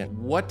misinformation?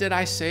 What did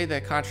I say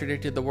that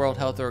contradicted the World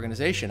Health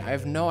Organization? I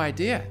have no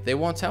idea. They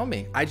won't tell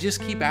me. I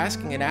just keep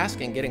asking and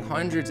asking, getting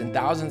hundreds and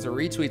thousands of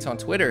retweets on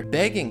Twitter,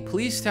 begging,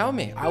 please tell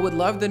me. I would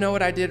love to know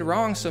what I did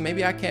wrong so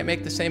maybe I can't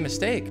make the same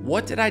mistake.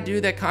 What did I do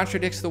that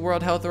contradicts the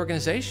World Health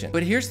Organization?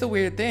 But here's the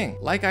weird thing.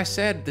 Like I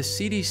said, the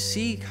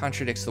CDC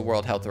contradicts the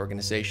World Health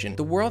Organization.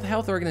 The World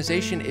Health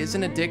Organization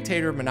isn't a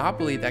dictator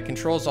monopoly that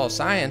controls all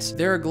science.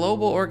 They're a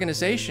global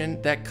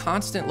organization that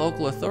constant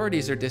local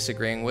authorities are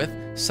disagreeing with,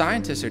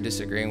 scientists are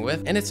disagreeing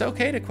with, and it's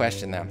okay to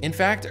question them. In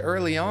fact,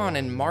 early on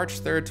in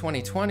March 3rd,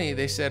 2020,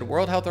 they said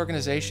World Health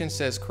Organization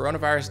says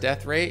coronavirus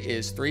death rate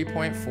is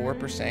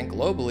 3.4%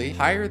 globally,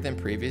 higher than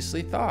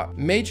previously thought.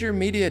 Major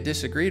media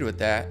disagreed with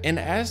that, and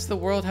as the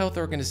World Health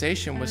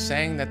Organization was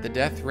saying that the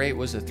death rate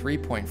was a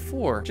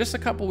 3.4, just a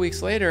couple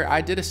weeks later,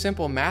 I did a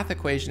simple math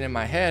equation in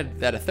my head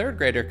that a third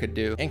grader could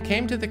do and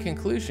came to the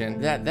conclusion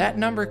that that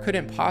number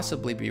couldn't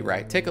possibly be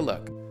right. Take a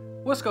look.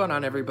 What's going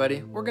on,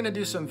 everybody? We're going to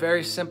do some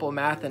very simple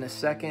math in a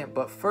second,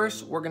 but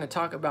first we're going to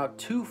talk about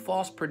 2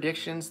 false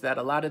predictions that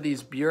a lot of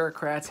these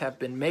bureaucrats have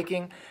been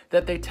making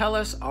that they tell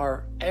us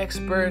are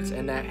experts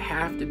and that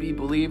have to be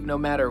believed no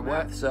matter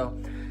what. So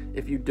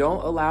if you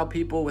don't allow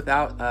people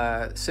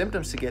without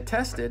symptoms to get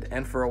tested,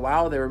 and for a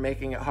while they were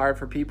making it hard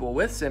for people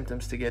with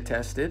symptoms to get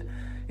tested,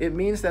 it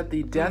means that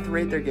the death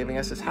rate they're giving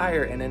us is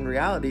higher, and in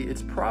reality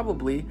it's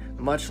probably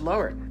much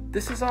lower.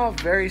 This is all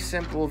very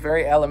simple,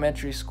 very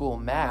elementary school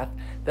math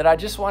that I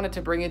just wanted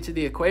to bring into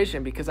the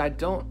equation because I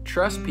don't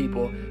trust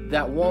people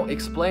that won't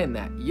explain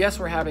that. Yes,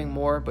 we're having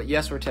more, but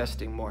yes, we're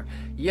testing more.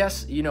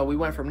 Yes, we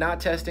went from not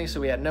testing, so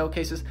we had no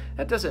cases.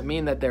 That doesn't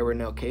mean that there were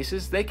no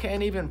cases. They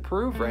can't even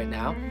prove right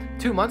now.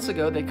 2 months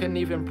ago, they couldn't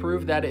even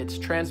prove that it's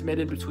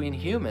transmitted between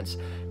humans.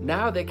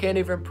 Now they can't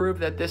even prove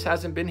that this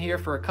hasn't been here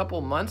for a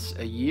couple months,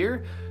 a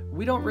year.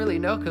 We don't really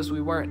know because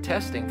we weren't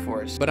testing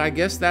for it. But I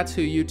guess that's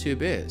who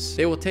YouTube is.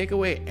 They will take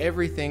away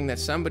everything that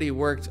somebody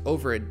worked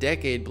over a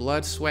decade,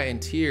 blood, sweat,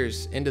 and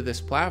tears into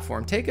this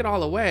platform, take it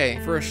all away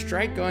for a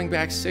strike going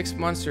back 6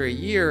 months or a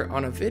year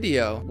on a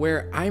video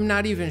where I'm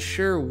not even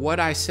sure what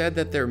I said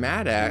that they're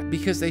mad at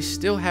because they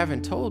still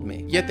haven't told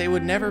me. Yet they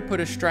would never put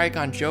a strike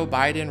on Joe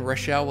Biden,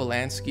 Rochelle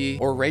Walensky,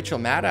 or Rachel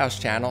Maddow's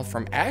channel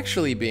from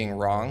actually being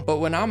wrong. But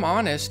when I'm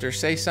honest or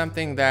say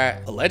something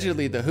that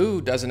allegedly the WHO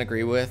doesn't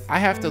agree with, I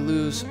have to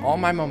lose all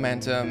my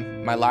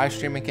momentum, my live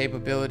streaming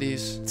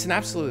capabilities. It's an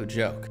absolute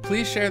joke.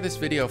 Please share this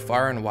video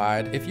far and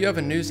wide. If you have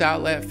a news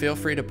outlet, feel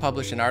free to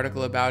publish an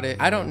article about it.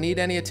 I don't need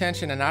any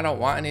attention and I don't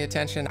want any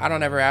attention. I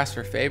don't ever ask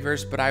for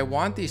favors, but I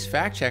want these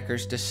fact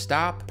checkers to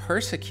stop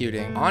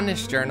persecuting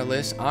honest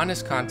journalists,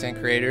 honest content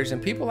creators,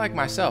 and people like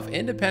myself,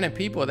 independent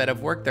people that have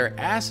worked their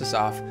asses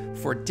off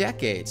for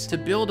decades to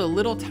build a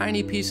little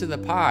tiny piece of the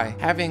pie,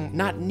 having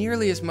not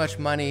nearly as much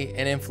money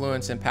and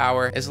influence and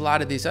power as a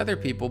lot of these other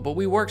people, but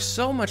we work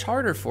so much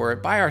harder for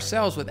it by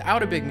ourselves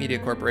without a big media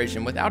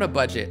corporation, without a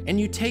budget, and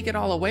you take it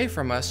all away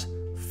from us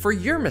for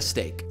your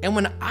mistake. And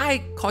when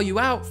I call you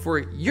out for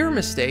your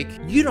mistake,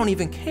 you don't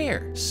even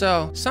care.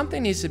 So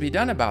something needs to be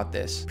done about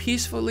this,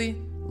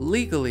 peacefully,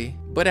 legally,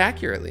 but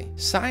accurately.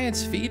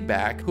 Science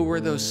Feedback, who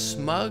were those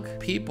smug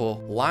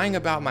people lying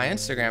about my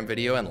Instagram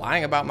video and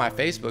lying about my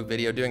Facebook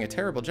video, doing a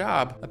terrible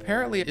job,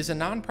 apparently is a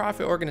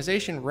nonprofit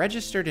organization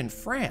registered in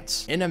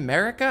France. In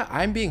America,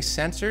 I'm being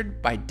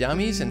censored by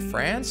dummies in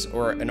France,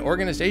 or an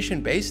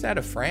organization based out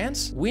of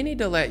France? We need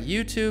to let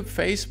YouTube,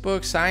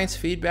 Facebook, Science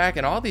Feedback,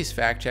 and all these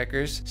fact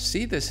checkers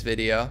see this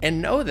video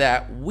and know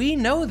that we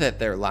know that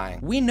they're lying.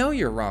 We know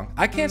you're wrong.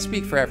 I can't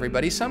speak for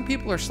everybody. Some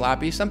people are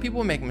sloppy, some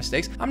people make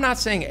mistakes. I'm not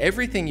saying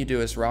everything you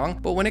do is wrong,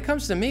 but when it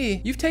comes to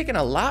me, you've taken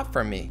a lot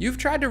from me. You've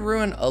tried to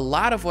ruin a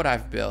lot of what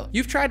I've built.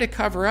 You've tried to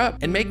cover up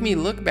and make me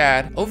look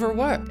bad over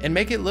what? And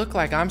make it look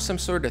like I'm some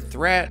sort of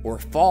threat or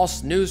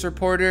false news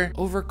reporter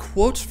over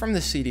quotes from the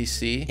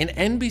CDC,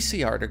 an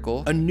NBC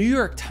article, a New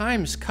York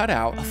Times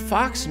cutout, a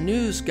Fox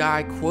News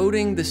guy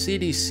quoting the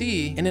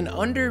CDC in an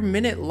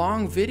under-minute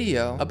long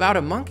video about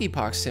a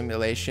monkeypox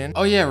simulation.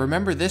 Oh yeah,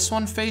 remember this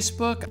one,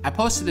 Facebook? I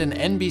posted an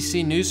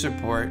NBC News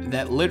report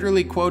that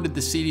literally quoted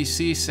the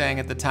CDC saying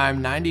at the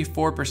time 94%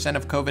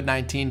 of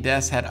COVID-19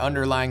 deaths had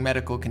underlying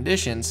medical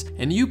conditions,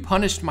 and you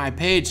punished my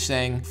page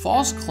saying,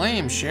 false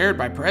claims shared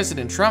by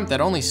President Trump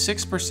that only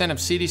 6% of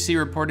CDC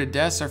reported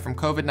deaths are from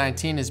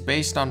COVID-19 is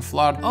based on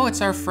flawed. Oh, it's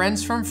our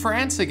friends from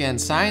France again,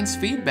 Science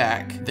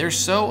Feedback. They're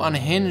so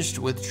unhinged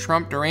with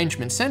Trump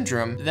derangement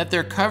syndrome that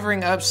they're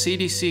covering up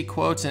CDC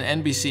quotes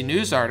and NBC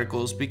News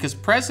articles because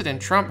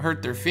President Trump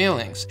hurt their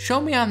feelings.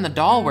 Show me on the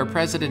doll where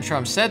President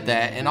Trump said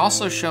that, and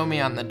also show me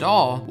on the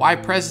doll why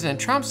President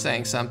Trump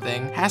saying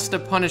something has to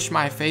punish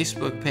my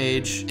Facebook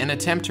page and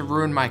attempt to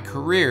ruin my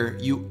career,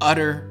 you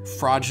utter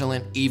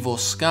fraudulent evil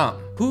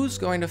scum. Who's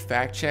going to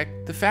fact check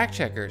the fact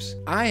checkers?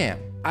 I am.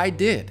 I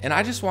did, and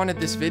I just wanted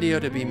this video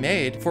to be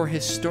made for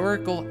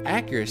historical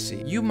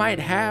accuracy. You might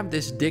have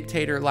this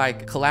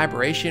dictator-like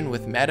collaboration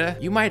with Meta.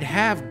 You might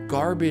have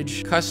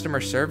garbage customer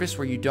service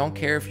where you don't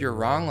care if you're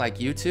wrong like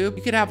YouTube.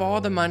 You could have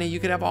all the money, you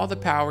could have all the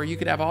power, you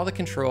could have all the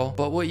control,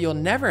 but what you'll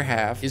never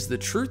have is the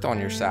truth on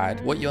your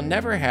side. What you'll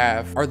never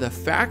have are the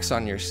facts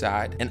on your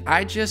side, and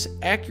I just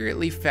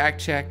accurately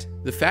fact-checked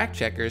the fact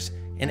checkers,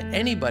 and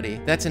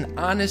anybody that's an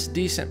honest,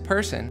 decent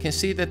person can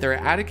see that they're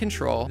out of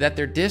control, that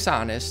they're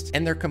dishonest,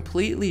 and they're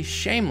completely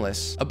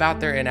shameless about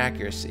their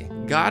inaccuracy.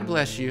 God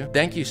bless you.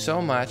 Thank you so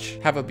much.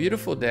 Have a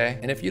beautiful day.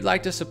 And if you'd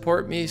like to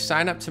support me,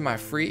 sign up to my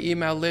free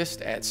email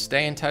list at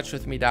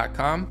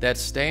stayintouchwithme.com.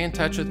 That's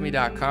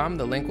stayintouchwithme.com.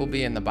 The link will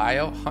be in the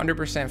bio.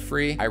 100%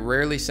 free. I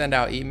rarely send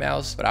out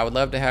emails, but I would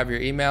love to have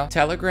your email.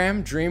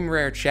 Telegram, Dream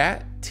Rare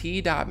Chat.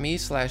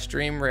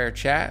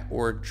 t.me/dreamrarechat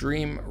or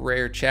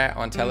dreamrarechat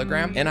on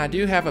Telegram. And I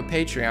do have a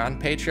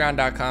Patreon,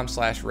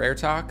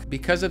 patreon.com/raretalk.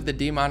 Because of the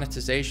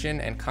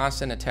demonetization and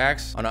constant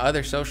attacks on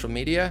other social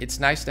media, it's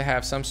nice to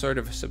have some sort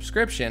of a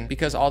subscription,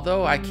 because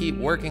although I keep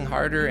working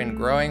harder and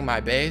growing my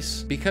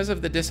base, because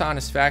of the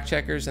dishonest fact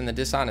checkers and the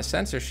dishonest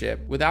censorship,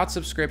 without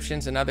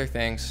subscriptions and other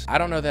things, I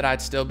don't know that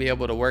I'd still be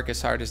able to work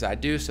as hard as I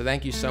do. So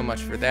thank you so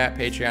much for that.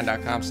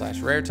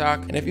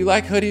 Patreon.com/raretalk. And if you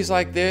like hoodies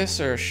like this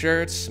or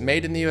shirts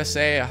made in the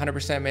USA,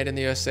 100% made in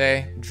the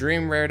USA,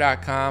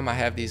 dreamrare.com. I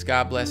have these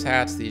God bless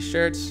hats, these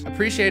shirts.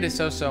 Appreciate it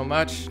so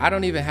much. I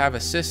don't even have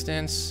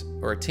assistants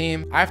or a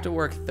team. I have to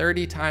work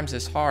 30 times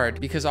as hard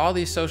because all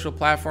these social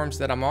platforms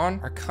that I'm on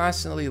are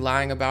constantly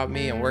lying about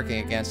me and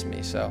working against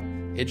me. So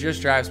it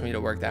just drives me to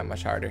work that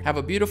much harder. Have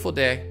a beautiful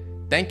day.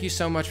 Thank you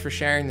so much for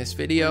sharing this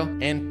video,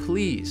 and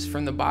please,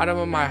 from the bottom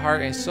of my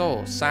heart and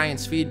soul,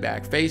 Science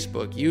Feedback,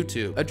 Facebook,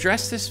 YouTube,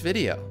 address this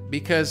video,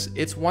 because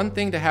it's one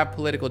thing to have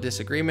political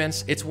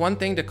disagreements, it's one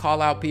thing to call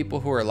out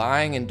people who are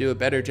lying and do a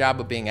better job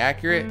of being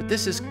accurate, but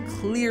this is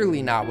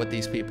clearly not what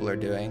these people are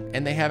doing,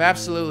 and they have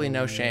absolutely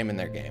no shame in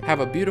their game. Have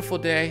a beautiful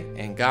day,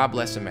 and God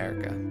bless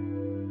America.